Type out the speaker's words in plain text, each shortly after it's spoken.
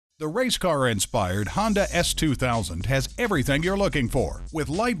The race car-inspired Honda S2000 has everything you're looking for. With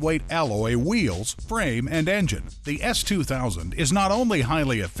lightweight alloy wheels, frame, and engine, the S2000 is not only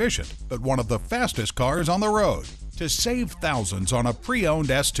highly efficient, but one of the fastest cars on the road. To save thousands on a pre-owned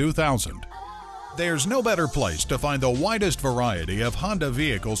S2000. There's no better place to find the widest variety of Honda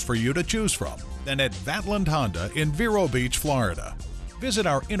vehicles for you to choose from than at Vatland Honda in Vero Beach, Florida. Visit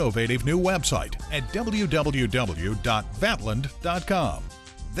our innovative new website at www.vatland.com.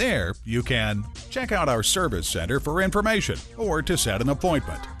 There, you can check out our service center for information or to set an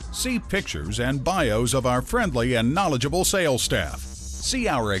appointment. See pictures and bios of our friendly and knowledgeable sales staff. See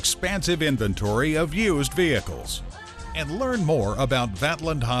our expansive inventory of used vehicles. And learn more about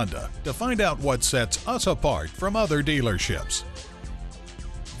Vatland Honda to find out what sets us apart from other dealerships.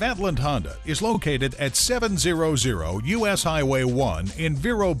 Vatland Honda is located at 700 US Highway 1 in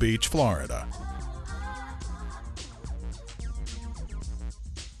Vero Beach, Florida.